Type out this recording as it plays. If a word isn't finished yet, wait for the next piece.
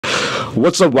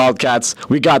What's up, Wildcats?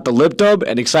 We got the Lip Dub,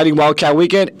 an exciting Wildcat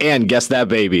weekend, and Guess That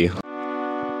Baby.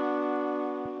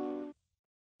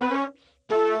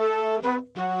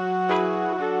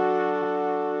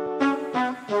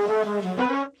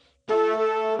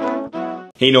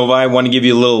 Hey Novi, I want to give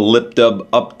you a little Lip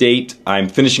Dub update. I'm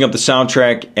finishing up the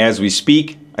soundtrack as we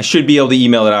speak. I should be able to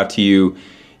email it out to you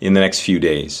in the next few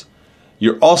days.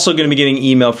 You're also going to be getting an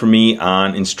email from me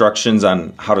on instructions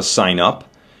on how to sign up.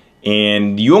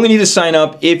 And you only need to sign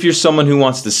up if you're someone who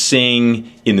wants to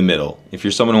sing in the middle. If you're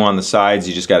someone who on the sides,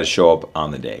 you just got to show up on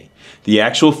the day. The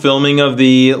actual filming of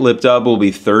the Lip Dub will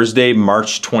be Thursday,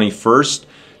 March 21st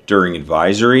during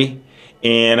advisory.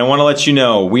 And I want to let you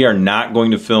know, we are not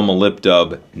going to film a Lip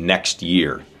Dub next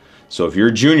year. So if you're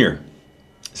a junior,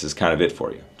 this is kind of it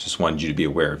for you. Just wanted you to be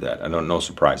aware of that. I don't know,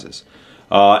 surprises.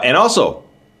 And also,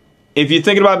 if you're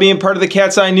thinking about being part of the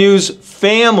Cat's Eye News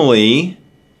family,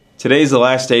 today's the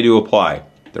last day to apply.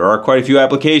 There are quite a few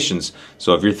applications.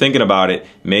 So if you're thinking about it,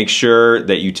 make sure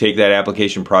that you take that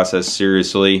application process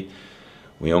seriously.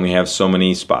 We only have so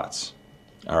many spots.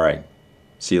 All right.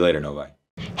 See you later, Novi.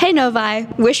 Hey Novi,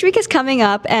 Wish Week is coming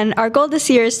up and our goal this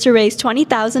year is to raise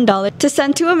 $20,000 to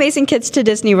send 2 amazing kids to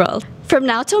Disney World. From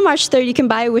now till March 3rd, you can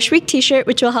buy a Wish Week t-shirt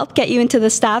which will help get you into the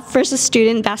staff versus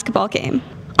student basketball game.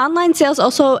 Online sales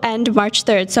also end March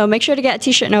 3rd, so make sure to get a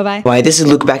t-shirt, Novi. Hi, this is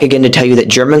Luke back again to tell you that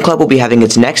German Club will be having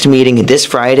its next meeting this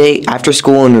Friday after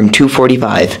school in room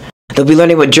 245. They'll be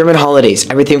learning about German holidays,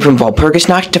 everything from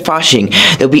Walpurgisnacht to Fasching.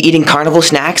 They'll be eating carnival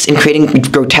snacks and creating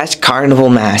grotesque carnival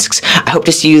masks. I hope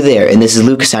to see you there, and this is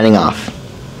Luke signing off.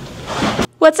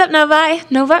 What's up, Novi?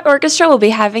 Novi Orchestra will be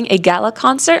having a gala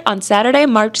concert on Saturday,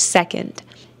 March 2nd.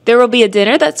 There will be a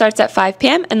dinner that starts at 5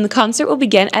 p.m. and the concert will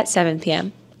begin at 7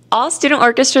 p.m. All student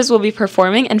orchestras will be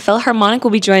performing, and Philharmonic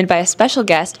will be joined by a special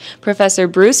guest, Professor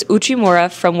Bruce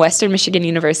Uchimura from Western Michigan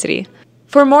University.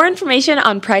 For more information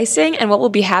on pricing and what will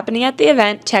be happening at the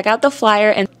event, check out the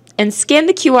flyer and scan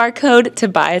the QR code to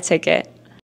buy a ticket.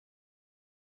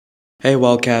 Hey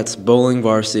Wildcats, bowling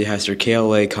varsity has their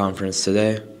KLA conference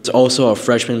today. There's also a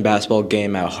freshman basketball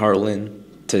game at Heartland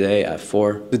today at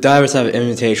 4. The Divers have an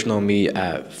invitational meet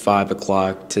at 5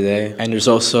 o'clock today. And there's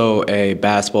also a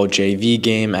basketball JV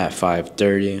game at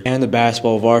 5:30. And the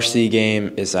basketball varsity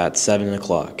game is at 7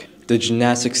 o'clock. The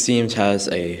gymnastics team has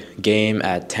a game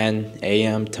at 10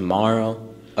 a.m. tomorrow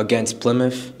against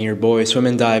Plymouth. And your boys swim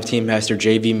and dive team has their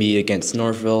JV meet against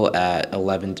Northville at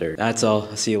 11:30. That's all.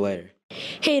 I'll see you later.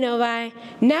 Hey Novi,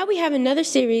 now we have another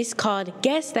series called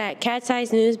Guess That Cat's Eye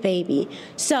News Baby.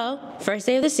 So, first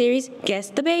day of the series, Guess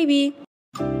the Baby.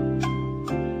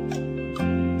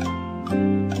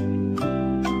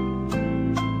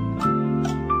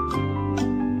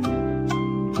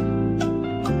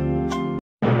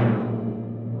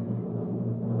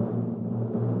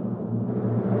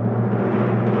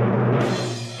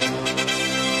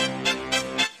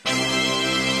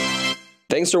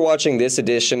 Thanks for watching this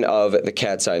edition of the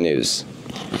Cat's Eye News.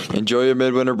 Enjoy your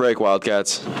midwinter break,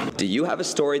 Wildcats. Do you have a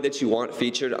story that you want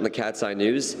featured on the Cat's Eye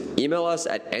News? Email us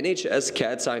at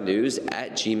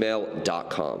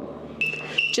nhscatseyenews@gmail.com.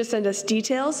 Just send us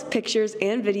details, pictures,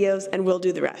 and videos, and we'll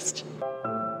do the rest.